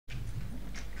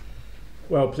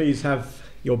Well, please have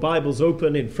your Bibles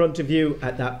open in front of you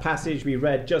at that passage we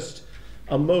read just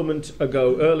a moment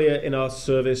ago, earlier in our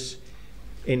service,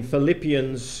 in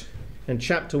Philippians and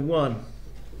chapter 1.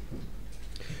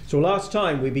 So last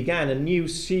time we began a new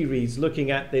series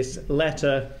looking at this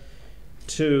letter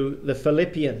to the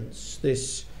Philippians,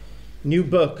 this new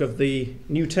book of the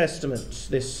New Testament,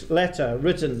 this letter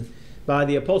written by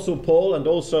the Apostle Paul and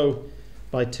also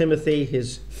by Timothy,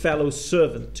 his fellow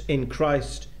servant in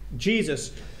Christ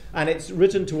Jesus. And it's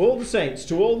written to all the saints,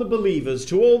 to all the believers,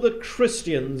 to all the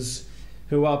Christians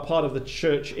who are part of the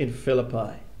church in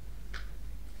Philippi.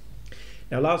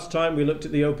 Now, last time we looked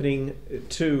at the opening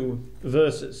two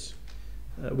verses.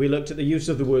 We looked at the use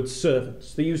of the word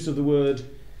servants, the use of the word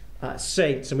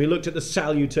saints, and we looked at the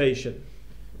salutation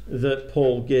that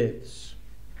Paul gives.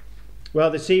 Well,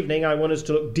 this evening I want us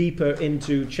to look deeper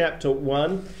into chapter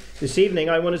 1. This evening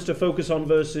I want us to focus on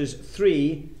verses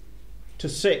 3 to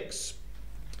 6.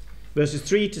 Verses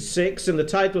 3 to 6, and the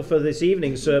title for this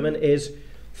evening's sermon is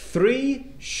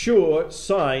 3 Sure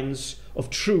Signs of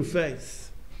True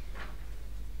Faith.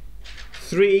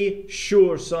 3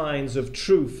 sure signs of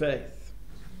true faith.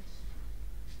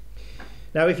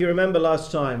 Now, if you remember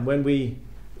last time when we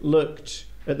looked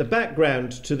at the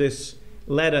background to this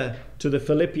letter to the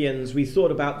Philippians, we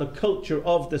thought about the culture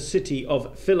of the city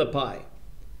of Philippi.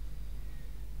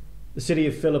 The city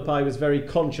of Philippi was very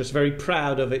conscious, very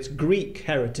proud of its Greek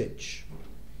heritage.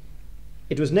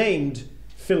 It was named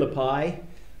Philippi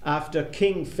after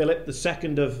King Philip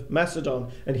II of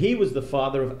Macedon, and he was the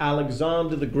father of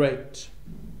Alexander the Great,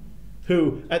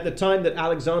 who, at the time that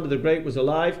Alexander the Great was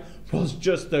alive, was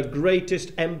just the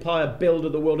greatest empire builder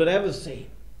the world had ever seen.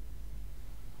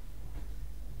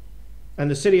 And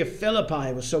the city of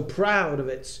Philippi was so proud of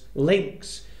its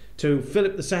links to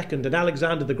Philip II and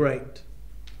Alexander the Great.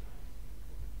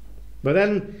 But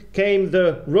then came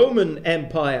the Roman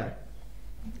Empire,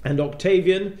 and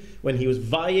Octavian, when he was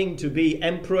vying to be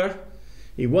emperor,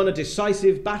 he won a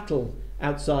decisive battle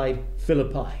outside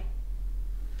Philippi.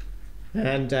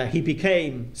 And he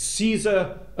became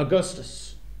Caesar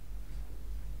Augustus.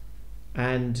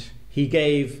 And he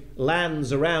gave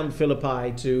lands around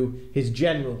Philippi to his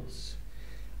generals.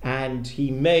 And he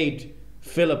made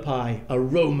Philippi a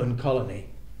Roman colony.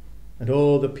 And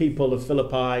all the people of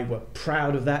Philippi were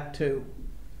proud of that too.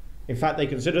 In fact, they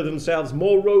considered themselves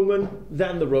more Roman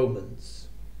than the Romans.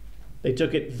 They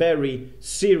took it very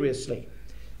seriously.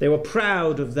 They were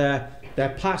proud of their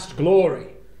past glory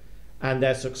and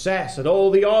their success and all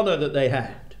the honor that they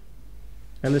had.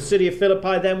 And the city of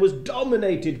Philippi then was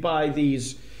dominated by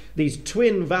these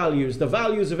twin values, the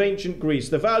values of ancient Greece,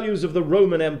 the values of the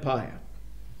Roman Empire.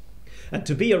 And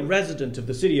to be a resident of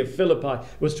the city of Philippi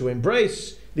was to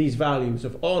embrace these values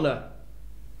of honor,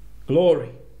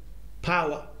 glory,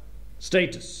 power,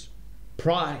 status,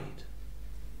 pride.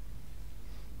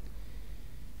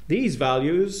 These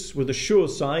values were the sure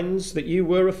signs that you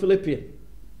were a Philippian,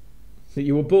 that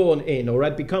you were born in or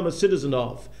had become a citizen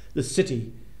of the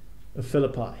city of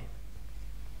Philippi.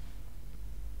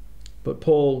 But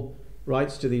Paul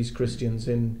writes to these Christians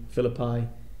in Philippi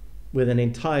with an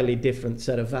entirely different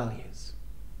set of values.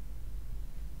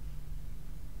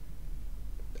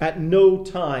 At no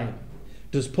time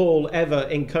does Paul ever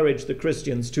encourage the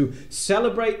Christians to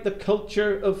celebrate the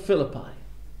culture of Philippi.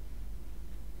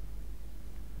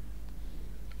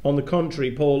 On the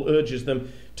contrary, Paul urges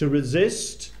them to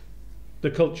resist the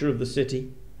culture of the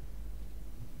city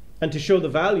and to show the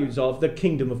values of the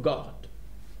kingdom of God.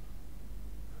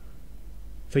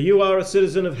 For you are a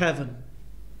citizen of heaven.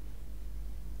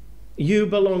 You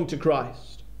belong to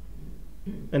Christ.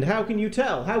 And how can you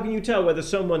tell? How can you tell whether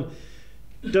someone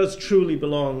does truly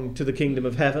belong to the kingdom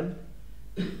of heaven?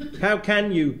 How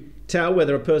can you tell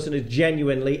whether a person is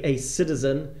genuinely a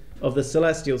citizen of the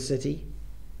celestial city?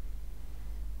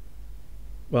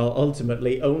 Well,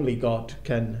 ultimately, only God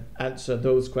can answer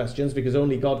those questions, because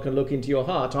only God can look into your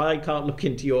heart. I can't look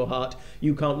into your heart.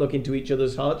 You can't look into each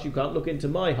other's hearts. You can't look into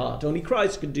my heart. Only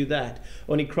Christ can do that.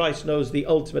 Only Christ knows the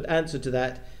ultimate answer to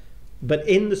that. But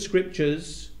in the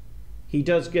scriptures, he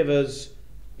does give us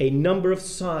a number of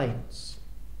signs,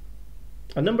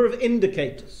 a number of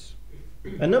indicators,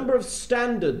 a number of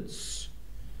standards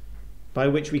by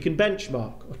which we can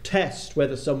benchmark or test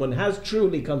whether someone has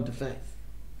truly come to faith.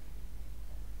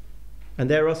 And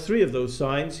there are 3 of those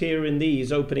signs here in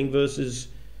these opening verses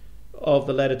of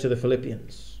the letter to the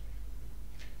Philippians.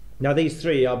 Now, these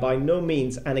 3 are by no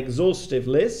means an exhaustive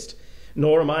list,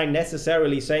 nor am I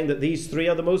necessarily saying that these 3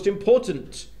 are the most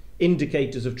important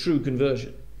indicators of true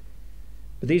conversion.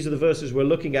 But these are the verses we're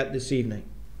looking at this evening.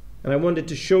 And I wanted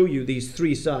to show you these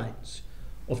 3 signs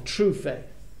of true faith.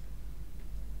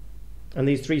 And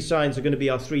these three signs are going to be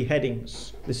our three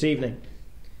headings this evening.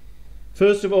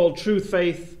 First of all, true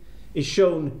faith is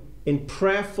shown in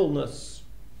prayerfulness.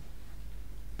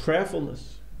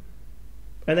 Prayerfulness.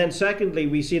 And then secondly,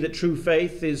 we see that true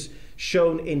faith is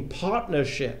shown in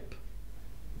partnership.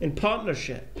 In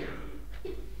partnership.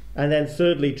 And then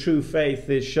thirdly, true faith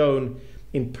is shown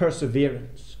in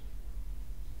perseverance.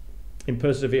 In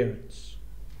perseverance.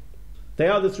 They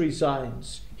are the three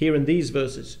signs here in these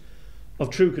verses of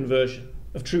true conversion,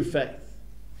 of true faith,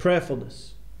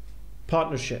 prayerfulness,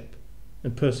 partnership,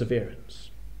 and perseverance.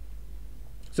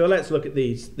 So let's look at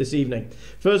these this evening.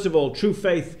 First of all, true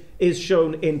faith is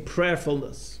shown in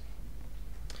prayerfulness.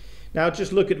 Now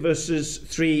just look at verses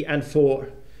 3 and 4.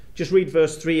 Just read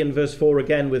verse 3 and verse 4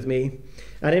 again with me.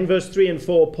 And in verse 3 and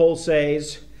 4, Paul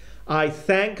says, I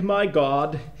thank my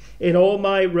God in all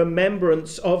my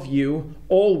remembrance of you,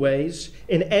 always,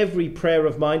 in every prayer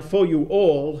of mine, for you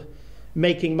all,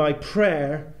 making my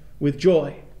prayer with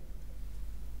joy.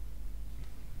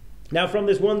 Now, from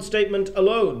this one statement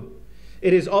alone,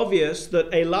 it is obvious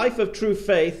that a life of true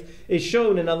faith is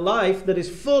shown in a life that is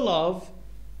full of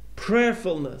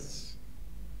prayerfulness.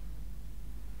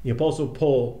 The Apostle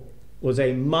Paul was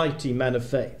a mighty man of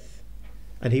faith,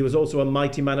 and he was also a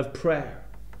mighty man of prayer.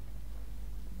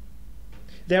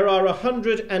 There are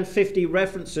 150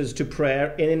 references to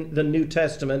prayer in the New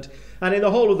Testament, and in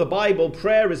the whole of the Bible,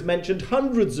 prayer is mentioned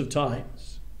hundreds of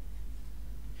times.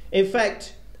 In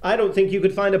fact, I don't think you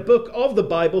could find a book of the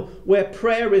Bible where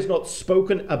prayer is not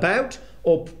spoken about,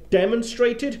 or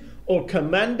demonstrated, or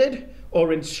commanded,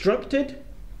 or instructed.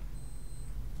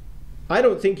 I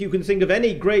don't think you can think of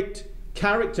any great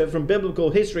character from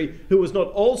biblical history who was not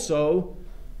also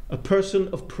a person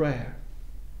of prayer.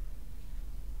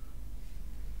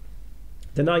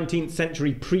 The 19th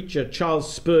century preacher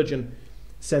Charles Spurgeon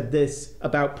said this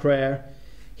about prayer.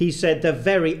 He said, the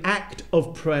very act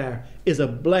of prayer is a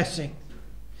blessing.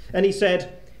 And he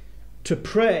said, to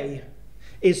pray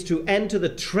is to enter the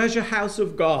treasure house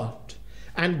of God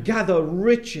and gather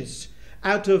riches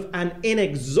out of an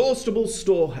inexhaustible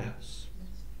storehouse.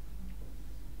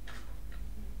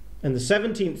 And the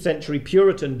 17th century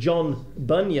Puritan John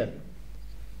Bunyan,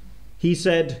 he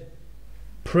said,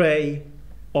 pray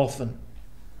often.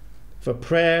 For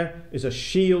prayer is a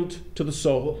shield to the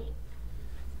soul.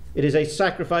 It is a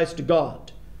sacrifice to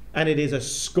God, and it is a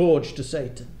scourge to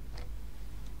Satan.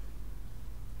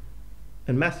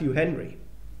 And Matthew Henry,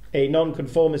 a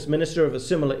nonconformist minister of a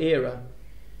similar era,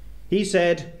 he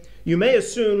said, you may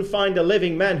as soon find a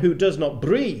living man who does not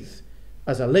breathe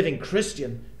as a living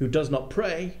Christian who does not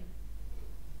pray.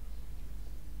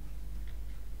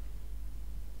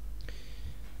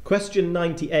 Question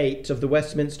 98 of the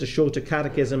Westminster Shorter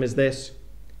Catechism is this: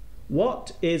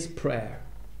 what is prayer?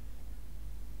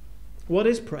 What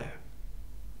is prayer?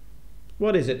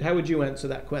 What is it? How would you answer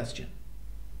that question?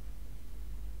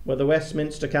 Well, the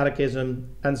Westminster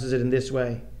Catechism answers it in this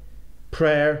way.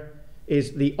 Prayer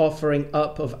is the offering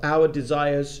up of our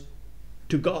desires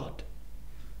to God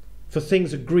for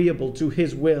things agreeable to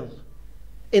his will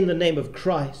in the name of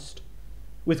Christ,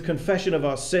 with confession of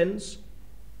our sins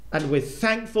and with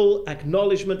thankful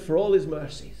acknowledgement for all his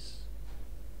mercies.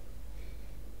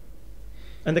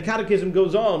 And the Catechism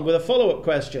goes on with a follow-up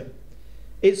question.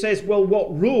 It says, well,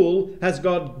 what rule has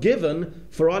God given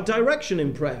for our direction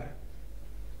in prayer?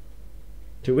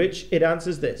 To which it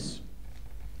answers this: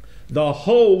 the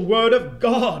whole Word of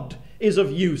God is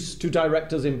of use to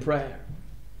direct us in prayer.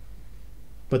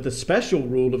 But the special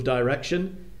rule of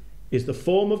direction is the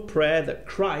form of prayer that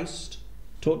Christ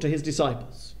taught to his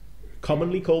disciples,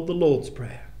 commonly called the Lord's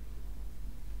Prayer.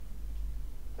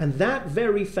 And that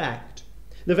very fact,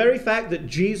 the very fact that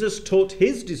Jesus taught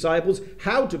his disciples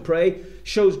how to pray,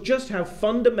 shows just how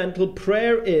fundamental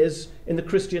prayer is in the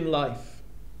Christian life.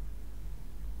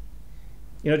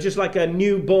 You know, just like a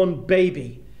newborn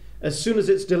baby, as soon as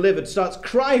it's delivered, starts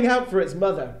crying out for its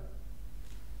mother,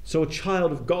 so a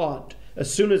child of God,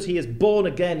 as soon as he is born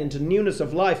again into newness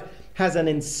of life, has an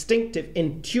instinctive,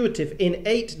 intuitive,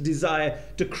 innate desire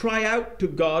to cry out to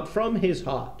God from his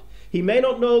heart. He may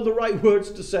not know the right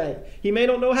words to say. He may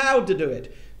not know how to do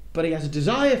it, but he has a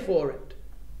desire for it.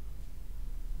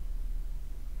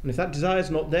 And if that desire is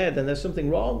not there, then there's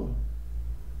something wrong.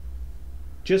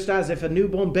 Just as if a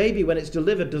newborn baby, when it's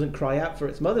delivered, doesn't cry out for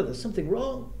its mother, there's something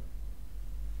wrong.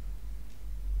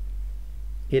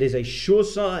 It is a sure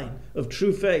sign of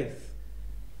true faith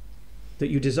that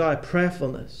you desire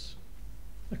prayerfulness.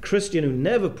 A Christian who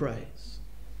never prays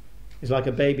is like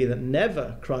a baby that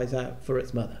never cries out for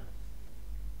its mother.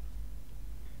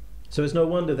 So it's no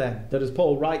wonder then that as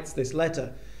Paul writes this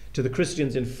letter to the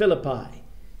Christians in Philippi,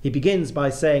 He begins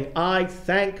by saying, I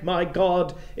thank my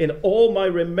God in all my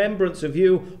remembrance of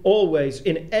you, always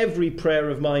in every prayer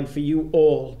of mine for you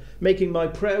all, making my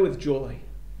prayer with joy.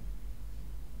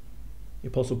 The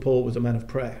Apostle Paul was a man of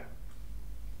prayer.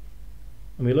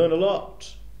 And we learn a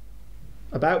lot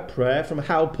about prayer from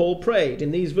how Paul prayed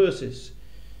in these verses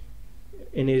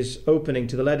in his opening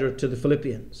to the letter to the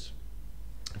Philippians.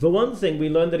 For one thing, we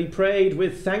learn that he prayed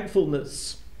with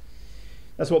thankfulness.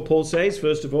 That's what Paul says.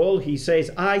 First of all, he says,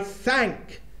 I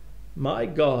thank my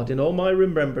God in all my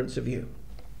remembrance of you.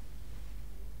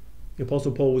 The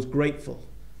Apostle Paul was grateful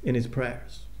in his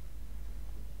prayers.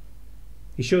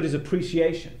 He showed his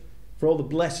appreciation for all the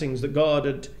blessings that God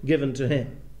had given to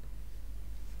him.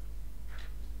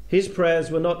 His prayers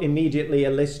were not immediately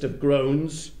a list of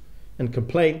groans and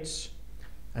complaints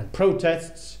and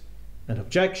protests and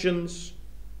objections.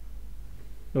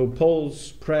 No,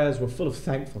 Paul's prayers were full of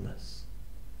thankfulness.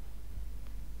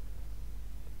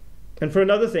 And for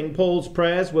another thing, Paul's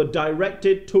prayers were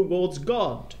directed towards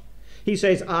God. He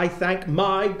says, I thank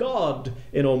my God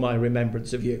in all my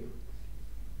remembrance of you.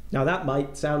 Now that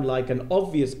might sound like an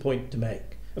obvious point to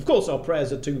make. Of course our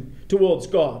prayers are towards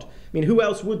God. I mean, who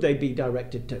else would they be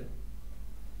directed to?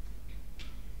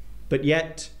 But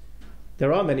yet,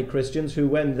 there are many Christians who,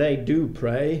 when they do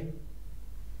pray,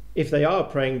 if they are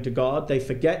praying to God, they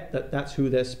forget that that's who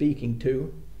they're speaking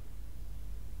to.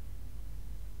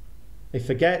 They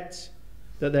forget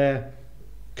that they're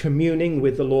communing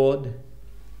with the Lord.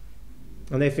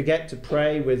 And they forget to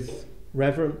pray with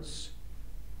reverence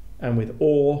and with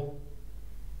awe,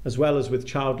 as well as with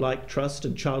childlike trust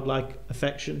and childlike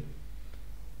affection.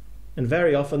 And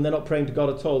very often they're not praying to God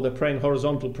at all. They're praying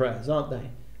horizontal prayers, aren't they?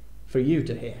 For you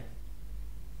to hear.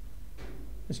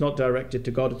 It's not directed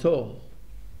to God at all.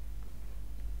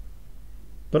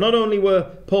 But not only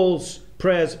were Paul's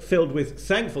prayers filled with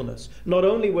thankfulness, not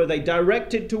only were they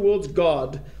directed towards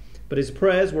God, but his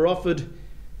prayers were offered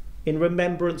in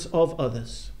remembrance of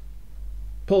others.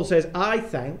 Paul says, I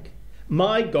thank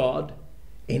my God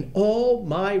in all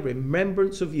my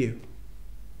remembrance of you.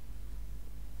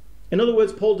 In other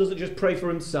words, Paul doesn't just pray for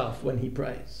himself when he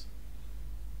prays.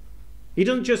 He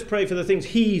doesn't just pray for the things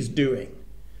he's doing,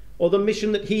 or the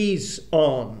mission that he's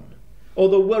on, or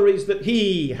the worries that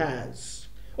he has,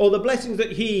 or the blessings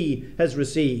that he has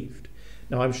received.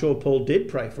 Now, I'm sure Paul did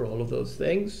pray for all of those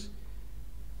things,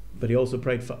 but he also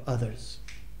prayed for others.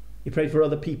 He prayed for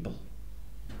other people.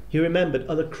 He remembered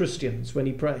other Christians when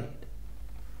he prayed.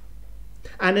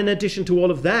 And in addition to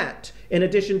all of that, in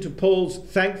addition to Paul's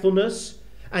thankfulness,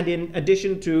 and in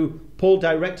addition to Paul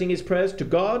directing his prayers to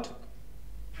God,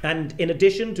 and in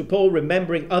addition to Paul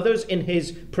remembering others in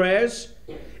his prayers,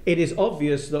 it is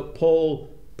obvious that Paul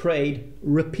prayed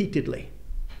repeatedly.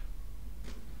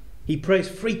 He prays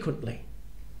frequently.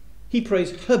 He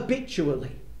prays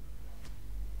habitually.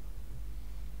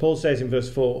 Paul says in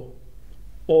verse 4,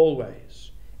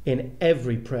 always, in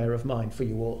every prayer of mine for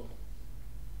you all.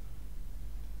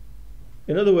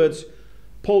 In other words,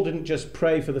 Paul didn't just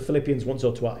pray for the Philippians once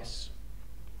or twice.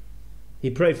 He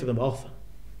prayed for them often.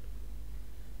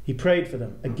 He prayed for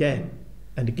them again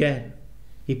and again.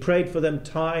 He prayed for them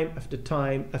time after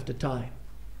time after time.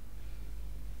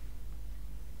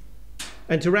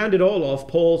 And to round it all off,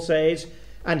 Paul says,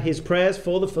 and his prayers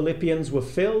for the Philippians were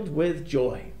filled with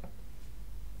joy.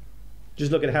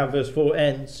 Just look at how verse 4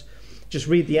 ends. Just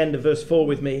read the end of verse 4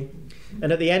 with me.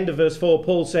 And at the end of verse 4,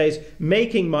 Paul says,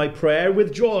 making my prayer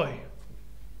with joy.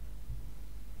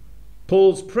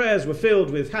 Paul's prayers were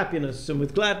filled with happiness and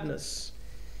with gladness.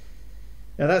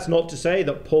 Now that's not to say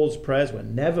that Paul's prayers were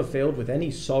never filled with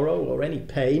any sorrow or any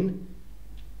pain.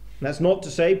 And that's not to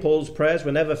say Paul's prayers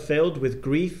were never filled with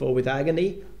grief or with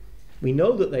agony. We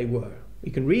know that they were.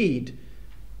 We can read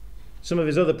some of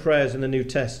his other prayers in the New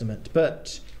Testament.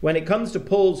 But when it comes to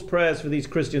Paul's prayers for these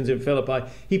Christians in Philippi,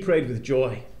 he prayed with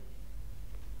joy.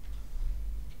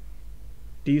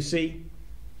 Do you see?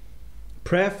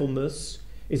 Prayerfulness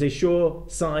is a sure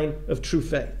sign of true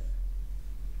faith.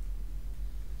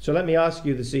 So let me ask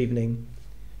you this evening,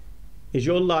 is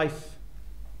your life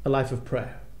a life of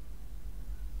prayer?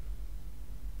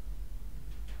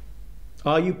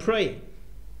 Are you praying,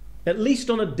 at least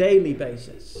on a daily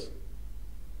basis?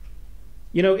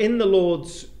 You know, in the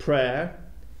Lord's Prayer,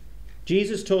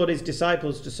 Jesus taught his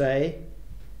disciples to say,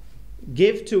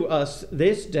 give to us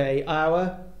this day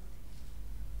our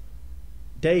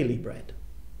daily bread.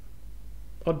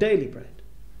 Or daily bread.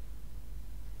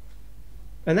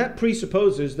 And that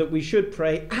presupposes that we should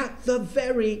pray at the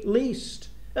very least,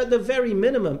 at the very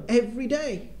minimum, every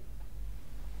day.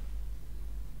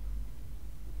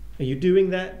 Are you doing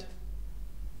that?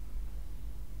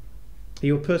 Are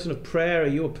you a person of prayer? Are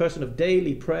you a person of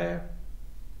daily prayer?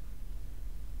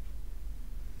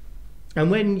 And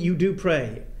when you do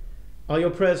pray, are your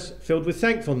prayers filled with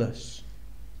thankfulness?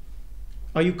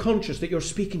 Are you conscious that you're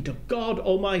speaking to God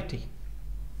Almighty?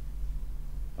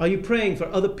 Are you praying for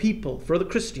other people, for other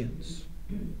Christians?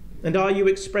 And are you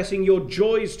expressing your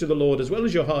joys to the Lord as well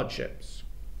as your hardships?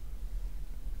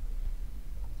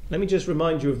 Let me just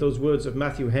remind you of those words of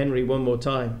Matthew Henry one more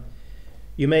time.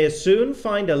 You may as soon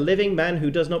find a living man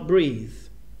who does not breathe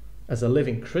as a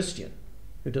living Christian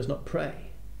who does not pray.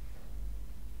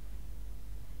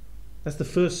 That's the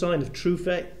first sign of true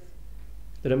faith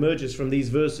that emerges from these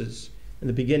verses in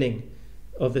the beginning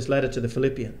of this letter to the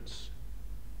Philippians.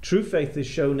 True faith is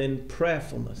shown in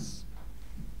prayerfulness.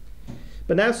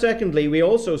 But now, secondly, we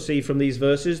also see from these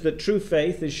verses that true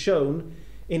faith is shown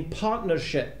in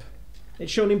partnership.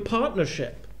 It's shown in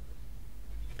partnership.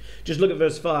 Just look at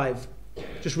verse 5.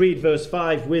 Just read verse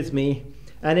 5 with me.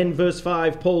 And in verse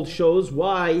 5, Paul shows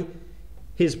why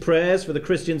his prayers for the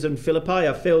Christians in Philippi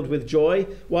are filled with joy,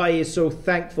 why he is so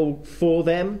thankful for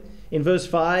them. In verse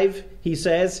 5, he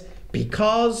says,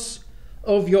 because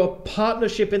of your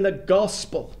partnership in the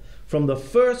gospel from the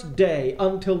first day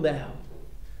until now.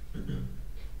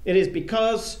 It is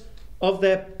because of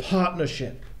their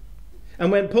partnership.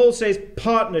 And when Paul says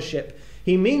partnership,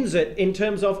 he means it in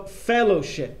terms of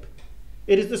fellowship.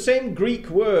 It is the same Greek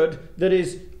word that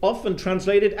is often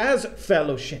translated as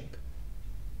fellowship.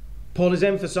 Paul is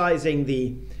emphasizing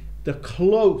the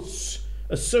close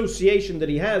association that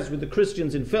he has with the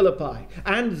Christians in Philippi,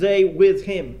 and they with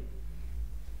him.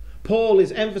 Paul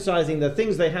is emphasizing the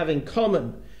things they have in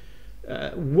common.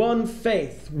 One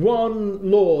faith,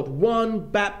 one Lord, one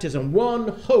baptism, one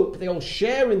hope. They all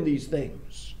share in these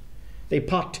things. They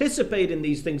participate in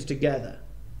these things together.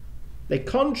 They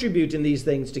contribute in these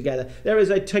things together. There is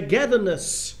a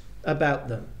togetherness about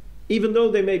them, even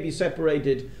though they may be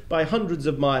separated by hundreds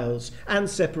of miles and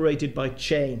separated by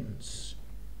chains.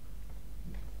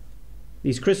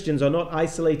 These Christians are not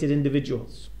isolated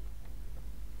individuals.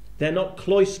 They're not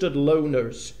cloistered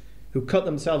loners who cut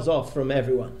themselves off from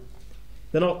everyone.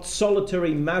 They're not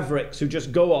solitary mavericks who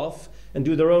just go off and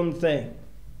do their own thing.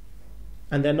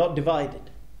 And they're not divided.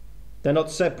 They're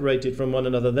not separated from one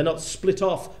another. They're not split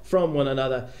off from one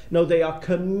another. No, they are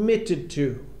committed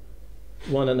to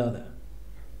one another.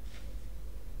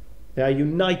 They are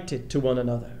united to one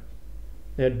another.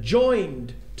 They are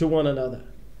joined to one another.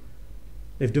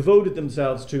 They've devoted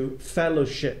themselves to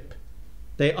fellowship.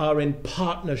 They are in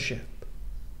partnership,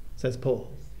 says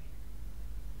Paul.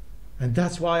 And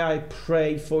that's why I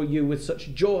pray for you with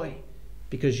such joy,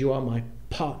 because you are my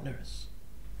partners.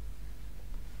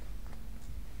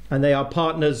 And they are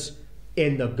partners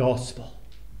in the gospel.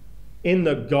 In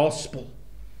the gospel.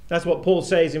 That's what Paul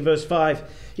says in verse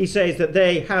 5. He says that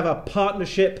they have a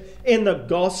partnership in the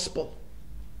gospel.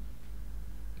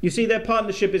 You see, their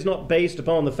partnership is not based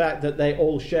upon the fact that they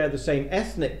all share the same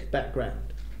ethnic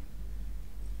background.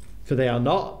 For they are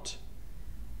not.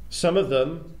 Some of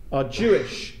them are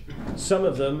Jewish. Some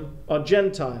of them are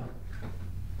Gentile.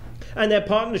 And their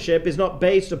partnership is not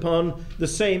based upon the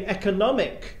same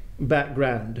economic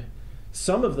background.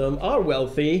 Some of them are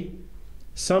wealthy.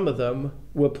 Some of them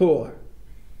were poor.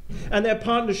 And their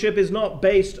partnership is not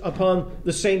based upon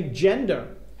the same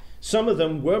gender. Some of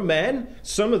them were men.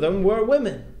 Some of them were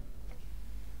women.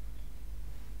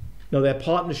 No, their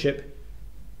partnership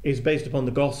is based upon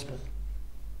the gospel.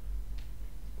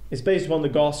 It's based upon the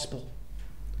gospel.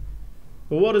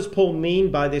 But what does Paul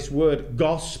mean by this word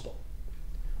gospel?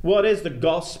 What is the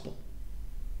gospel?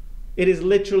 It is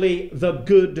literally the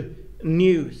good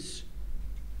news.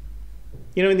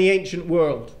 You know, in the ancient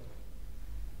world,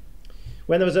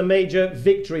 when there was a major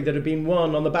victory that had been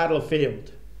won on the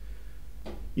battlefield,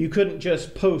 you couldn't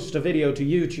just post a video to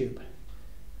YouTube.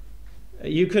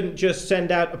 You couldn't just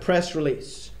send out a press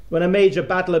release. When a major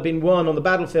battle had been won on the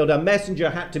battlefield, a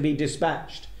messenger had to be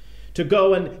dispatched to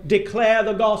go and declare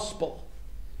the gospel,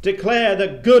 declare the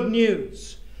good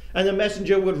news. And the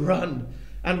messenger would run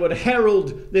and would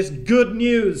herald this good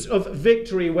news of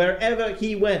victory wherever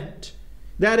he went.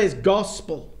 That is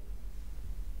gospel.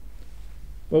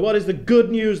 Well, what is the good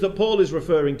news that Paul is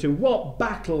referring to? What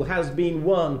battle has been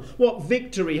won? What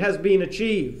victory has been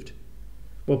achieved?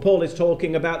 Well, Paul is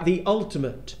talking about the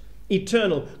ultimate,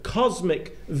 eternal,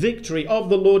 cosmic victory of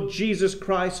the Lord Jesus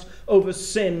Christ over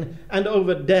sin and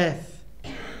over death.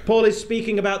 Paul is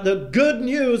speaking about the good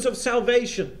news of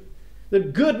salvation, the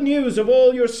good news of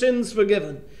all your sins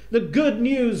forgiven, the good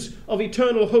news of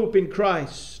eternal hope in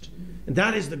Christ. And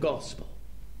that is the gospel.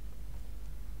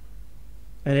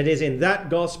 And it is in that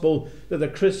gospel that the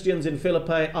Christians in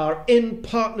Philippi are in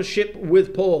partnership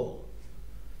with Paul.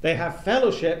 They have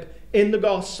fellowship in the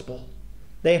gospel.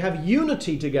 They have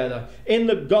unity together in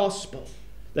the gospel.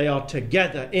 They are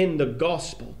together in the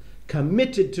gospel,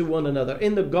 committed to one another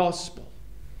in the gospel.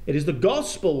 It is the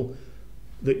gospel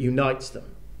that unites them.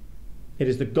 It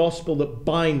is the gospel that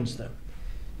binds them.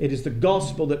 It is the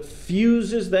gospel that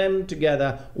fuses them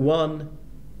together one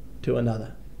to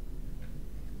another.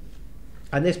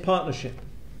 And this partnership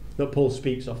that Paul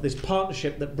speaks of, this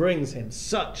partnership that brings him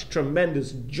such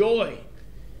tremendous joy,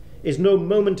 is no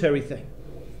momentary thing.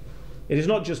 It is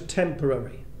not just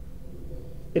temporary.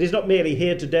 It is not merely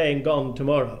here today and gone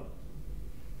tomorrow.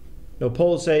 No,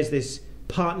 Paul says this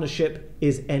partnership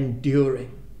is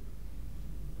enduring.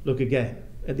 Look again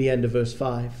at the end of verse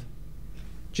 5.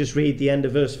 Just read the end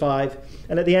of verse 5.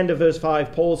 And at the end of verse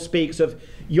 5, Paul speaks of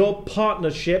your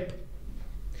partnership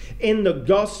in the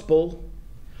gospel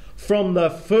from the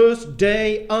first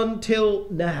day until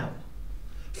now.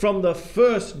 From the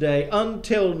first day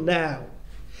until now.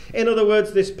 In other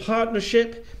words, this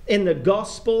partnership in the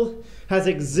gospel has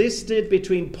existed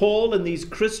between Paul and these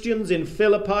Christians in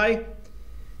Philippi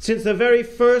since the very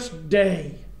first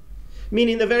day,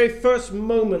 meaning the very first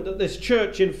moment that this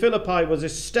church in Philippi was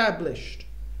established.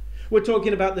 We're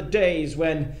talking about the days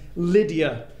when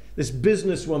Lydia, this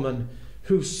businesswoman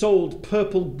who sold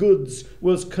purple goods,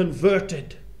 was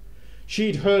converted.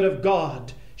 She'd heard of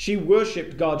God. She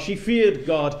worshipped God. She feared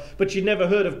God, but she'd never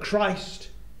heard of Christ.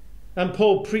 And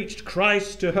Paul preached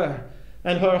Christ to her,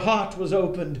 and her heart was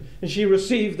opened, and she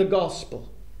received the gospel.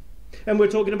 And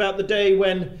we're talking about the day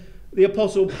when the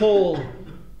Apostle Paul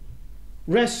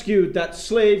rescued that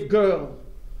slave girl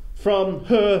from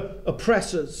her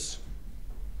oppressors.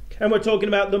 And we're talking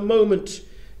about the moment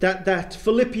that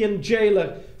Philippian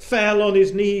jailer fell on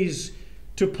his knees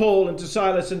to Paul and to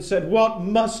Silas and said, "What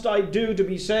must I do to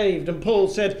be saved?" And Paul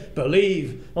said,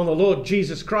 "Believe on the Lord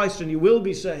Jesus Christ and you will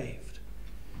be saved."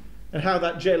 And how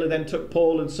that jailer then took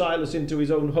Paul and Silas into his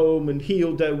own home and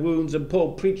healed their wounds, and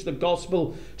Paul preached the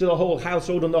gospel to the whole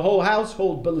household, and the whole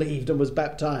household believed and was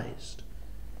baptized.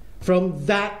 From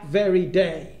that very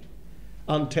day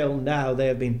until now, they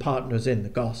have been partners in the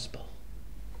gospel.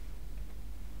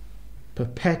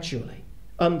 Perpetually,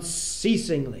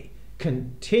 unceasingly,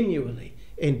 continually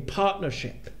in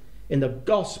partnership in the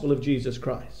gospel of Jesus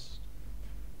Christ.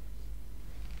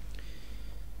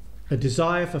 A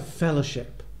desire for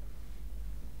fellowship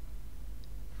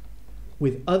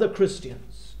with other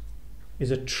Christians is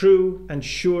a true and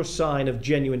sure sign of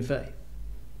genuine faith.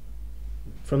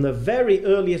 From the very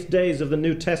earliest days of the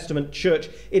New Testament church,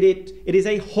 it is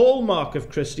a hallmark of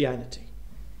Christianity.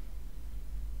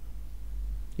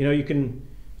 You know,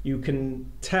 you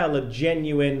can tell a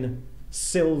genuine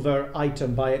silver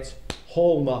item by its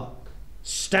hallmark,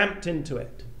 stamped into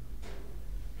it,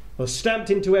 or stamped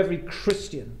into every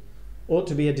Christian, ought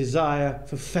to be a desire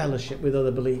for fellowship with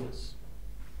other believers.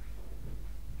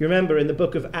 You remember in the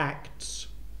book of Acts,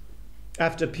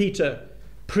 after Peter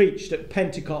preached at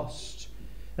Pentecost,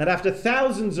 and after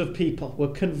thousands of people were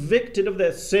convicted of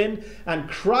their sin and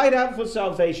cried out for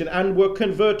salvation and were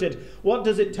converted, what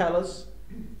does it tell us?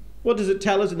 What does it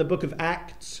tell us in the book of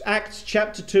Acts? Acts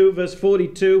chapter 2, verse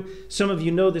 42. Some of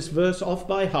you know this verse off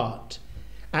by heart.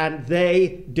 And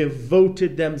they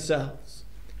devoted themselves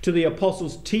to the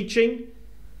apostles' teaching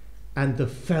and the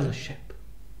fellowship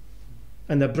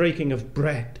and the breaking of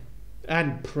bread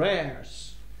and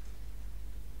prayers.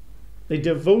 They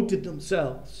devoted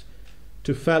themselves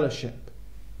to fellowship.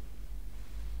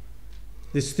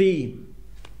 This theme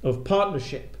of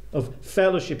partnership, of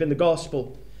fellowship in the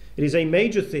gospel, it is a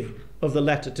major theme of the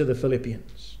letter to the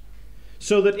Philippians.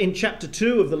 So that in chapter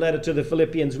 2 of the letter to the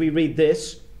Philippians we read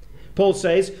this. Paul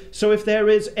says, "So if there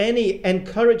is any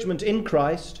encouragement in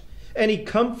Christ, any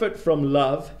comfort from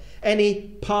love,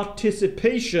 any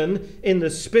participation in the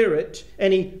Spirit,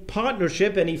 any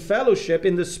partnership, any fellowship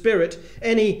in the Spirit,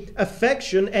 any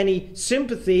affection, any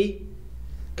sympathy,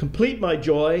 complete my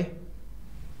joy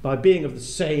by being of the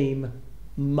same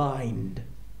mind,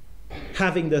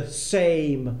 having the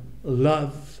same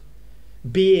love,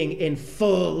 being in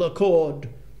full accord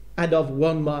and of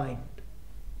one mind."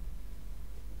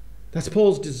 That's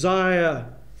Paul's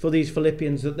desire for these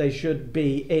Philippians, that they should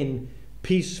be in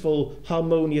peaceful,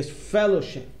 harmonious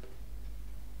fellowship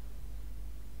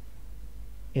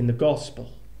in the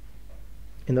gospel,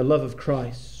 in the love of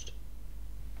Christ.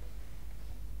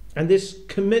 And this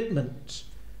commitment,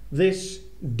 this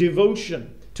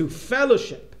devotion to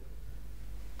fellowship,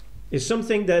 is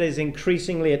something that is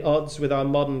increasingly at odds with our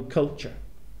modern culture.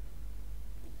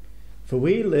 For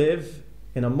we live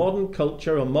in a modern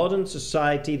culture, a modern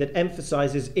society that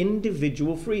emphasizes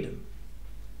individual freedom.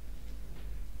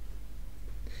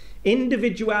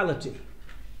 Individuality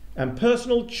and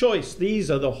personal choice.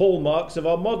 These are the hallmarks of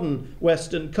our modern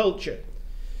Western culture.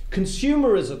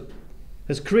 Consumerism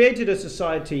has created a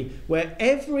society where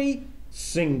every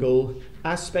single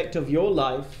aspect of your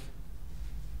life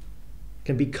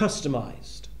can be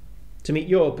customized to meet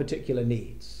your particular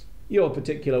needs, your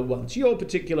particular wants, your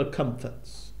particular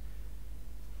comforts.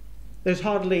 There's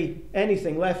hardly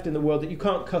anything left in the world that you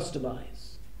can't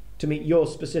customize to meet your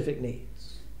specific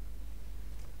needs.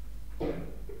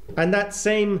 And that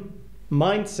same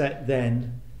mindset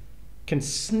then can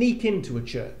sneak into a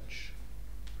church.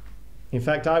 In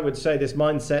fact, I would say this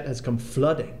mindset has come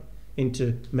flooding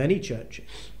into many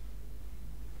churches.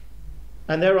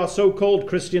 And there are so-called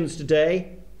Christians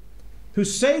today who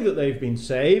say that they've been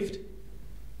saved,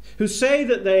 who say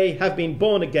that they have been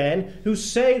born again, who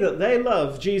say that they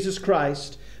love Jesus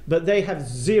Christ, but they have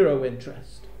zero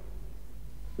interest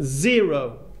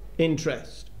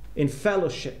in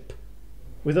fellowship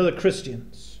with other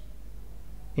Christians.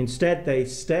 Instead, they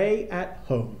stay at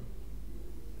home.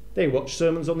 They watch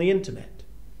sermons on the internet.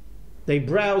 They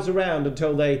browse around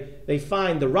until they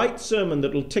find the right sermon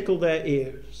that will tickle their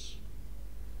ears.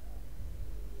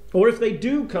 Or if they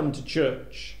do come to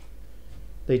church,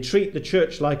 they treat the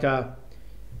church like a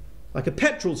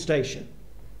petrol station.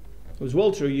 It was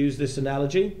Walter who used this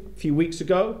analogy a few weeks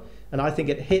ago, and I think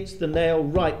it hits the nail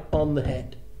right on the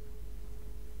head.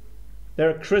 There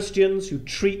are Christians who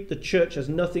treat the church as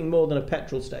nothing more than a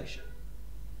petrol station.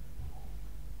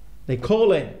 They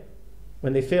call in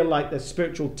when they feel like their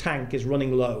spiritual tank is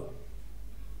running low.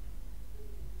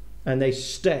 And they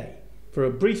stay for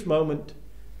a brief moment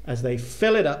as they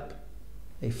fill it up.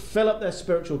 They fill up their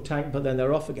spiritual tank, but then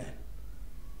they're off again,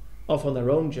 off on their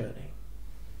own journey.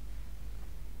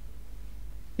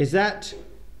 Is that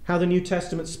how the New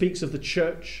Testament speaks of the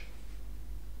church?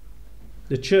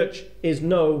 The church is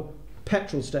no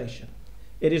petrol station.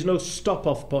 It is no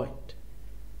stop-off point.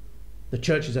 The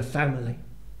church is a family.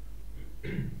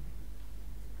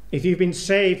 If you've been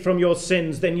saved from your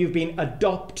sins, then you've been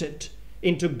adopted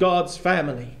into God's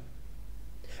family.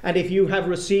 And if you have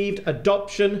received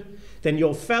adoption, then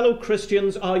your fellow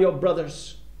Christians are your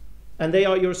brothers and they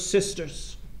are your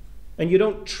sisters. And you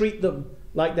don't treat them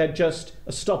like they're just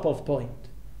a stop-off point.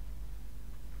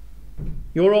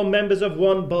 You're all members of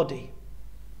one body.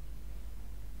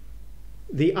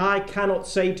 The eye cannot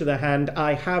say to the hand,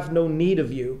 I have no need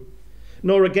of you.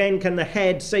 Nor again can the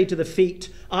head say to the feet,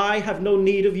 I have no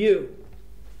need of you.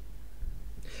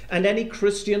 And any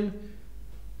Christian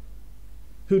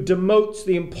who demotes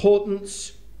the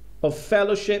importance of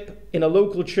fellowship in a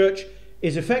local church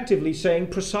is effectively saying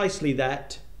precisely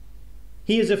that.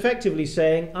 He is effectively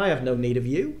saying, I have no need of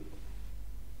you.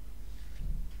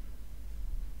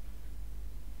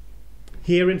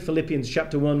 Here in Philippians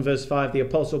chapter 1 verse 5, the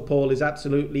Apostle Paul is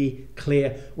absolutely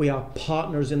clear. We are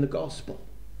partners in the gospel.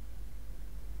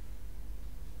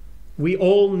 We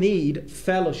all need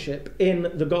fellowship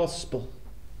in the gospel.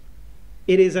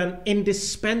 It is an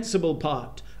indispensable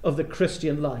part of the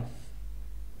Christian life.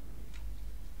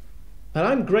 And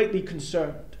I'm greatly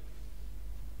concerned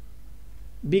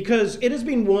because it has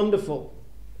been wonderful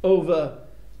over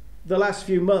the last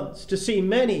few months to see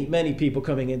many, many people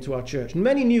coming into our church,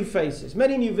 many new faces,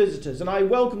 many new visitors, and I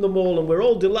welcome them all and we're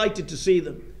all delighted to see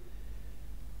them.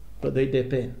 But they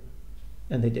dip in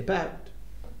and they dip out.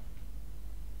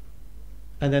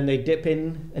 And then they dip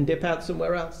in and dip out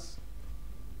somewhere else.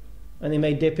 And they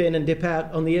may dip in and dip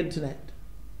out on the internet.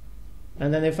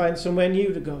 And then they find somewhere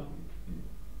new to go.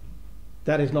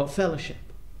 That is not fellowship.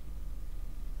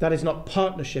 That is not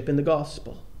partnership in the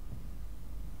gospel.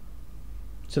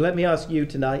 So let me ask you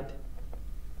tonight,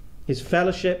 is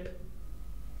fellowship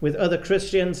with other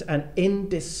Christians an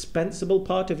indispensable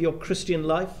part of your Christian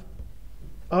life?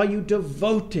 Are you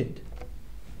devoted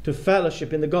to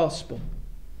fellowship in the gospel?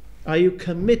 Are you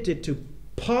committed to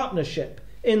partnership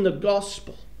in the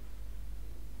gospel?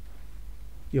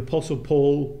 The Apostle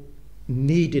Paul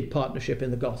needed partnership in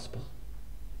the gospel.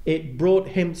 It brought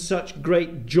him such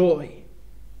great joy.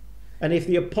 And if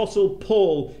the Apostle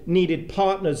Paul needed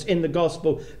partners in the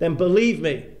gospel, then believe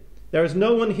me, there is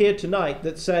no one here tonight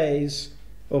that says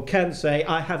or can say,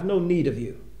 I have no need of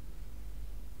you.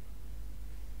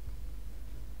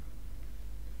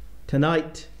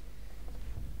 Tonight,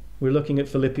 we're looking at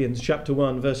Philippians chapter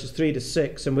 1, verses 3 to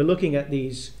 6, and we're looking at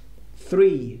these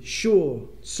three sure,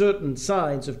 certain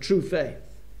signs of true faith.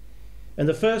 And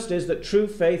the first is that true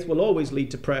faith will always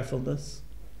lead to prayerfulness.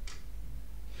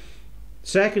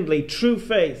 Secondly, true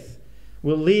faith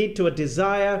will lead to a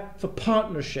desire for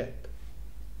partnership.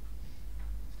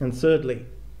 And thirdly,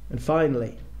 and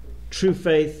finally, true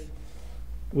faith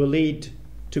will lead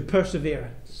to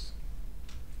perseverance.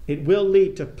 It will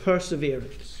lead to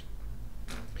perseverance.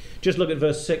 Just look at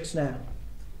verse 6 now.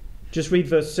 Just read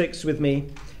verse 6 with me.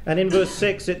 And in verse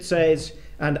 6 it says,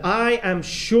 "And I am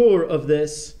sure of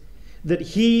this, that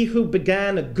he who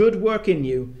began a good work in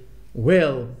you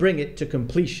will bring it to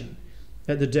completion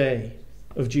at the day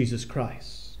of Jesus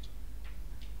Christ."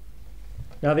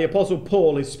 Now the Apostle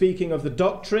Paul is speaking of the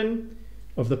doctrine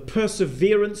of the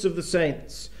perseverance of the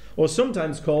saints, or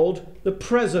sometimes called the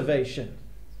preservation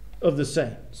of the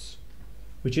saints,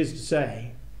 which is to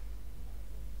say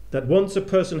that once a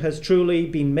person has truly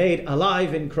been made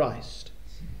alive in Christ,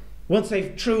 once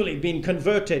they've truly been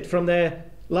converted from their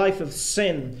life of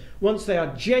sin, once they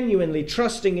are genuinely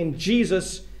trusting in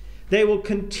Jesus, they will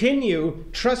continue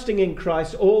trusting in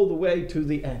Christ all the way to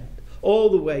the end, all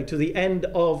the way to the end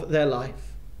of their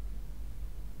life.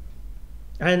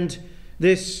 And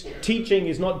this teaching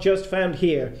is not just found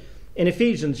here. In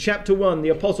Ephesians chapter 1, the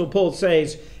Apostle Paul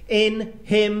says, "In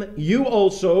him you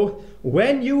also,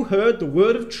 when you heard the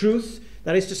word of truth,"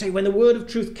 that is to say, when the word of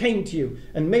truth came to you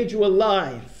and made you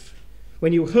alive,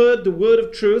 when you heard the word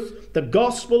of truth, the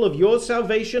gospel of your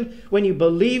salvation, when you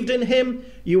believed in him,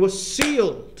 you were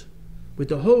sealed with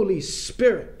the Holy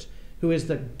Spirit, who is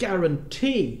the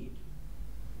guarantee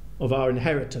of our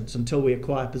inheritance until we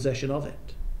acquire possession of it.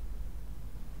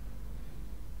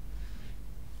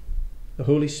 The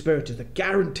Holy Spirit is the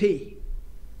guarantee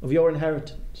of your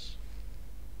inheritance.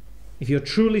 If you're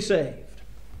truly saved,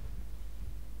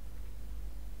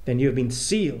 then you have been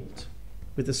sealed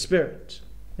with the Spirit,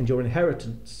 and your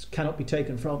inheritance cannot be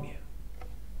taken from you.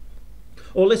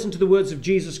 Or listen to the words of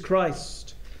Jesus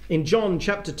Christ in John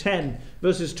chapter 10,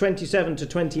 verses 27 to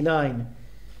 29.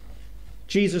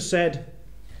 Jesus said,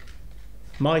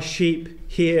 "My sheep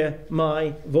hear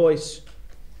my voice,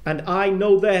 and I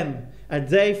know them, and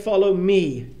they follow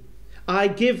me. I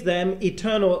give them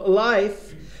eternal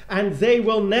life, and they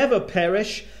will never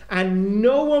perish, and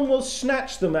no one will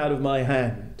snatch them out of my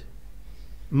hand.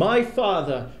 My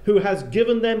Father, who has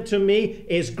given them to me,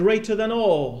 is greater than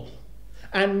all,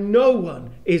 and no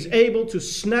one is able to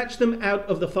snatch them out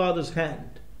of the Father's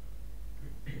hand."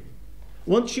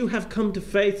 Once you have come to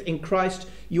faith in Christ,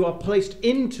 you are placed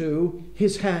into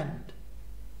his hand.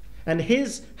 And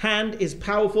his hand is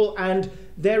powerful, and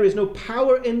there is no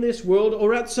power in this world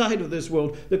or outside of this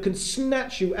world that can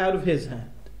snatch you out of his hand.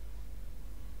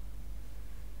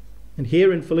 And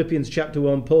here in Philippians chapter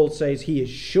 1, Paul says he is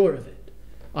sure of it.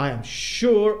 I am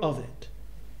sure of it.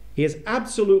 He is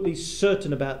absolutely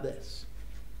certain about this.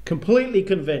 Completely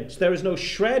convinced. There is no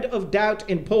shred of doubt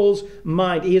in Paul's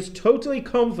mind. He is totally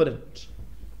confident.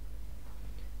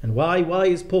 And why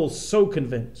is Paul so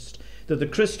convinced that the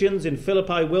Christians in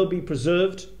Philippi will be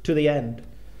preserved to the end?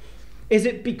 Is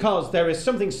it because there is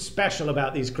something special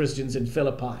about these Christians in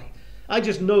Philippi? I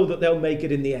just know that they'll make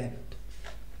it in the end.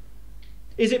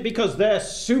 Is it because they're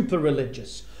super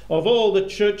religious? Of all the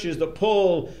churches that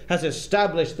Paul has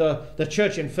established, the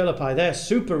church in Philippi, they're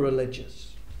super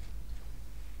religious.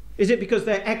 Is it because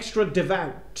they're extra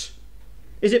devout?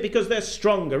 Is it because they're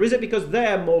stronger? Is it because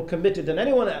they're more committed than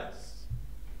anyone else?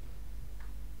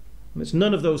 It's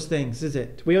none of those things, is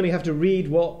it? We only have to read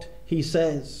what he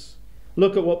says.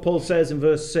 Look at what Paul says in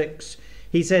verse 6.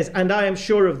 He says, "And I am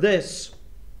sure of this,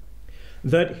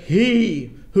 that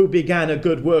he who began a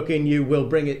good work in you will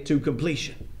bring it to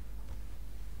completion."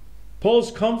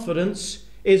 Paul's confidence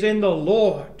is in the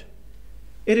Lord.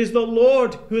 It is the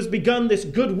Lord who has begun this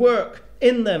good work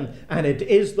in them, and it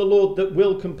is the Lord that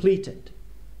will complete it.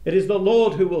 It is the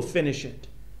Lord who will finish it.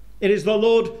 It is the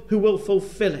Lord who will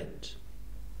fulfill it.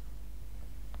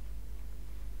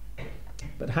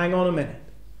 But hang on a minute.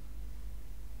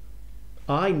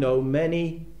 I know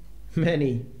many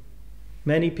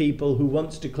people who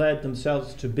once declared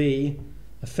themselves to be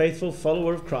a faithful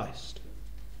follower of Christ.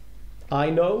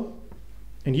 I know,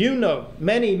 and you know,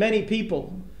 many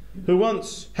people who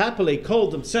once happily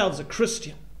called themselves a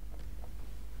Christian,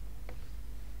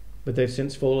 but they've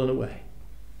since fallen away.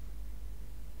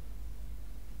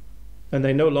 And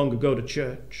they no longer go to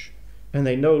church. And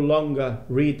they no longer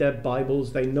read their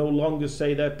Bibles. They no longer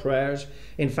say their prayers.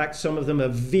 In fact, some of them are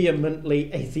vehemently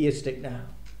atheistic now.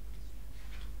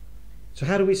 So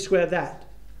how do we square that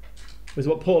with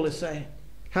what Paul is saying?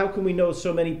 How can we know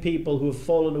so many people who have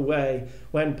fallen away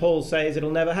when Paul says it'll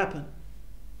never happen?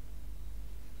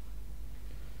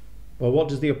 Well, what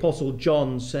does the Apostle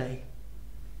John say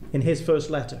in his first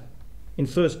letter? In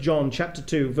 1 John chapter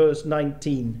 2, verse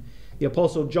 19, the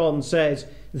Apostle John says,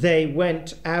 "They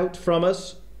went out from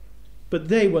us, but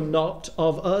they were not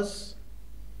of us.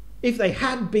 If they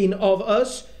had been of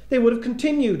us, they would have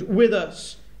continued with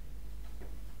us.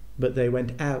 But they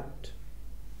went out,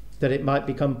 that it might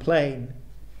become plain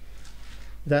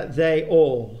that they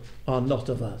all are not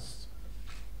of us.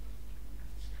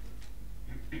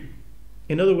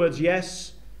 In other words,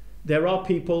 yes, there are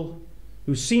people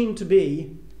who seem to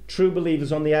be true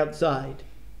believers on the outside.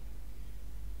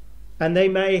 And they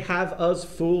may have us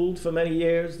fooled for many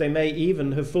years. They may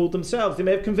even have fooled themselves. They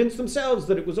may have convinced themselves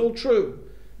that it was all true,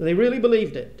 that they really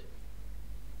believed it.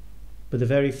 But the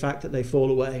very fact that they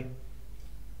fall away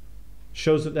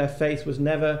shows that their faith was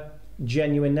never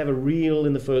genuine, never real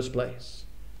in the first place.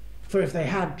 For if they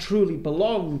had truly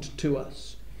belonged to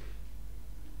us,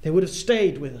 they would have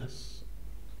stayed with us.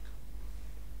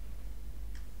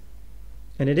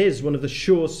 And it is one of the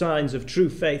sure signs of true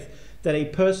faith that a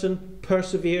person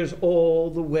perseveres all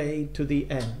the way to the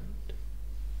end.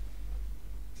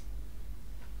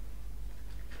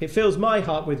 It fills my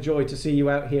heart with joy to see you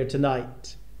out here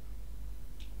tonight.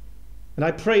 And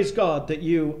I praise God that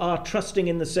you are trusting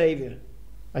in the Saviour.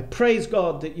 I praise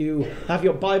God that you have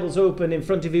your Bibles open in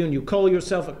front of you and you call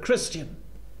yourself a Christian.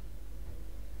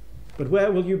 But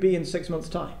where will you be in 6 months'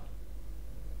 time?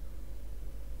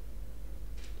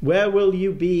 Where will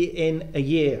you be in a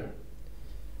year?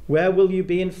 Where will you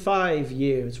be in 5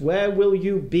 years? Where will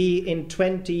you be in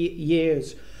 20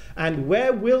 years? And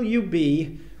where will you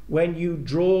be when you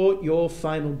draw your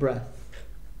final breath?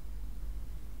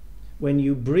 When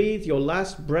you breathe your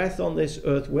last breath on this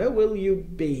earth, where will you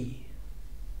be?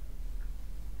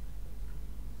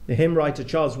 The hymn writer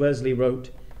Charles Wesley wrote,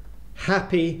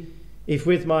 "Happy if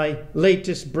with my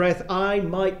latest breath I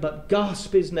might but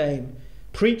gasp his name,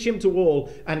 preach him to all,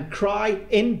 and cry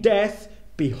in death,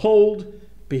 behold,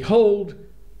 behold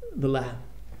the Lamb."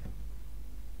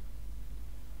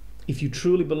 If you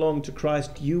truly belong to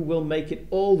Christ, you will make it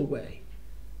all the way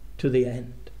to the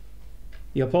end.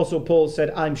 The Apostle Paul said,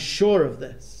 "I'm sure of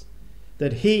this,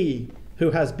 that he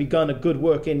who has begun a good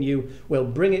work in you will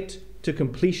bring it to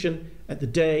completion at the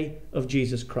day of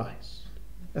Jesus Christ."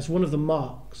 That's one of the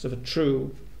marks of a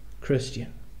true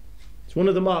Christian. It's one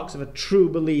of the marks of a true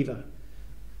believer.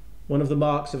 One of the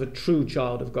marks of a true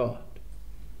child of God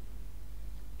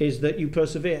is that you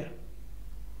persevere.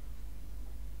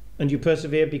 And you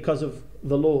persevere because of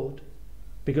the Lord,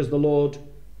 because the Lord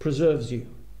preserves you.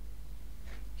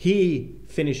 He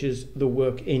finishes the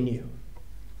work in you.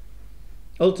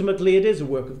 Ultimately, it is a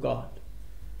work of God.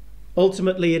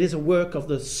 Ultimately, it is a work of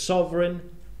the sovereign,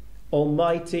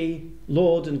 almighty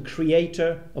Lord and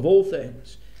creator of all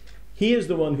things. He is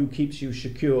the one who keeps you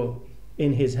secure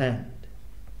in his hand.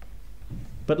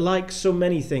 But like so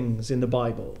many things in the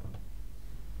Bible,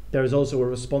 there is also a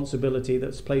responsibility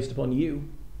that's placed upon you.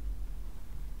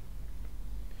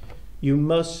 You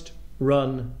must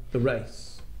run the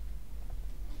race.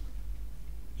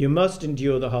 You must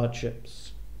endure the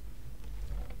hardships.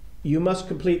 You must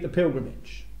complete the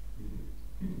pilgrimage.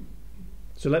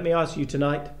 So let me ask you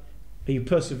tonight, are you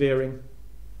persevering?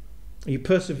 Are you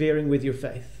persevering with your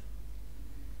faith?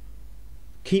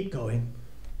 Keep going.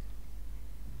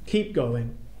 Keep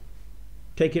going.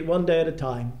 Take it one day at a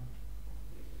time.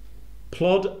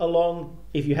 Plod along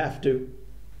if you have to,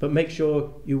 but make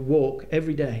sure you walk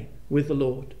every day with the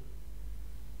Lord.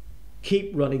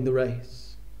 Keep running the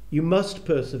race. You must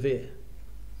persevere.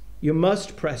 You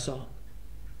must press on.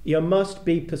 You must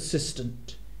be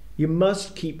persistent. You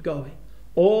must keep going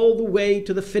all the way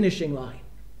to the finishing line.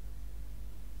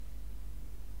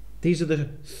 These are the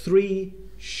 3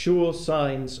 sure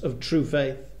signs of true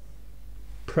faith: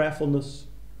 prayerfulness,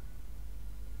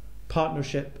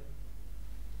 partnership,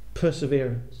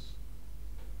 perseverance.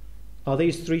 Are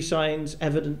these 3 signs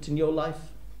evident in your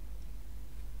life?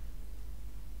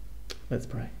 Let's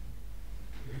pray.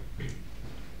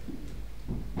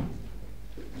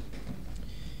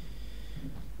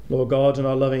 Lord God and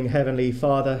our loving Heavenly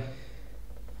Father,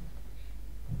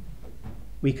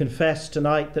 we confess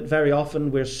tonight that very often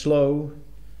we're slow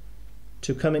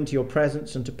to come into your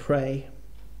presence and to pray.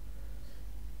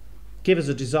 Give us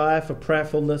a desire for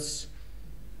prayerfulness.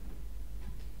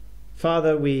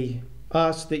 Father, we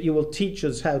ask that you will teach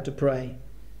us how to pray,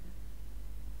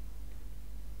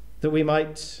 that we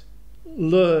might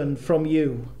learn from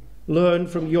you, learn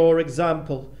from your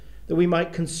example, that we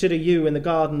might consider you in the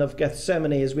Garden of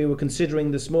Gethsemane as we were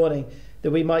considering this morning,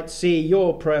 that we might see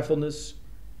your prayerfulness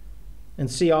and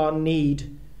see our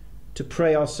need to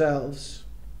pray ourselves.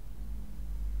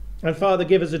 And Father,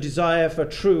 give us a desire for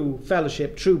true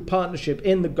fellowship, true partnership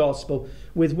in the gospel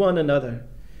with one another.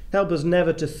 Help us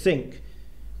never to think,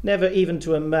 never even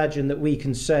to imagine that we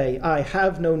can say, I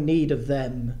have no need of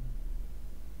them.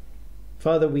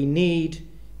 Father, we need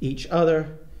each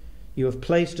other. You have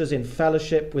placed us in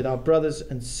fellowship with our brothers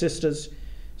and sisters,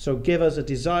 so give us a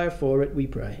desire for it, we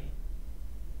pray.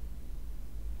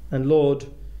 And Lord,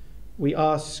 we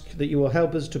ask that you will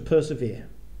help us to persevere.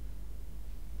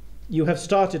 You have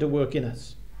started a work in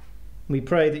us. We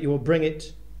pray that you will bring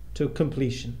it to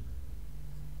completion.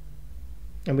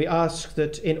 And we ask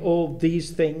that in all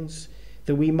these things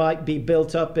that we might be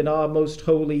built up in our most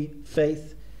holy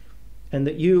faith, and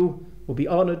that you will be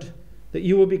honoured, that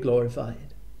you will be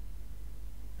glorified.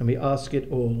 And we ask it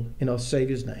all in our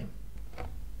Saviour's name.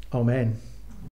 Amen.